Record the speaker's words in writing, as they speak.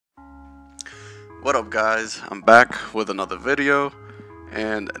What up guys, I'm back with another video,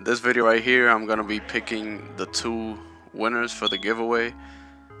 and this video right here I'm gonna be picking the two winners for the giveaway.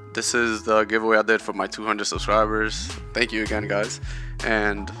 This is the giveaway I did for my 200 subscribers. Thank you again guys.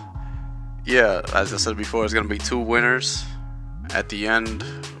 And yeah, as I said before, it's gonna be two winners at the end.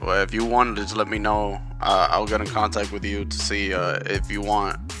 Well, if you want, just let me know. I'll get in contact with you to see if you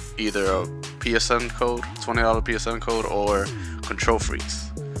want either a PSN code, $20 PSN code, or Control Freaks.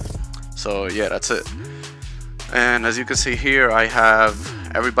 So yeah, that's it. And as you can see here, I have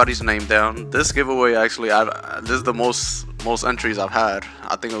everybody's name down. This giveaway actually, this is the most entries I've had.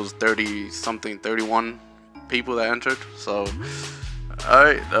 I think it was 31 people that entered. So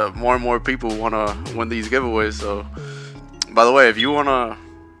alright, more and more people want to win these giveaways. So by the way, if you want to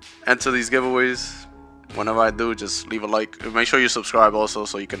enter these giveaways, whenever I do, just leave a like. Make sure you subscribe also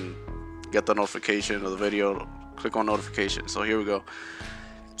so you can get the notification of the video. Click on notifications. So here we go.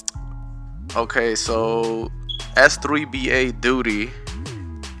 Okay, so S3BA Duty,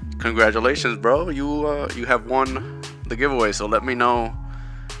 congratulations bro, you have won the giveaway. So let me know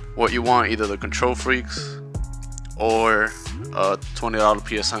what you want, either the Control Freaks or a $20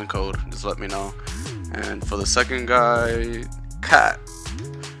 PSN code. Just let me know. And for the second guy, Cat,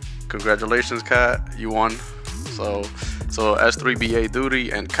 congratulations Cat, you won. So S3BA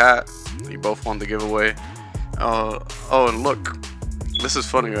Duty and Cat, you both won the giveaway. Oh, and look, this is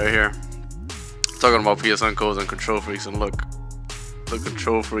funny right here. Talking about PSN codes and Control Freaks, and look, the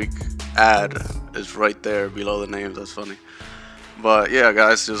Control Freak ad is right there below the names. That's funny. But yeah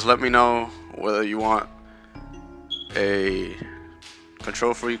guys, just let me know whether you want a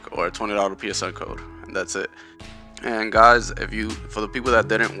Control Freak or a $20 PSN code, and that's it. And guys, for the people that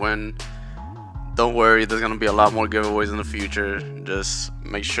didn't win, don't worry, there's gonna be a lot more giveaways in the future. Just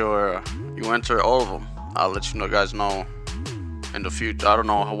make sure you enter all of them. I'll let you guys know in the future. I don't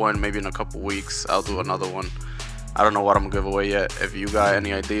know when, maybe in a couple weeks I'll do another one. I don't know what I'm gonna give away yet. If you got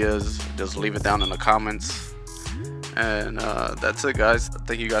any ideas, just leave it down in the comments. And that's it guys.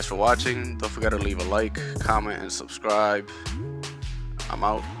 Thank you guys for watching. Don't forget to leave a like, comment, and subscribe. I'm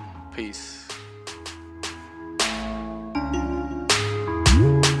out. Peace.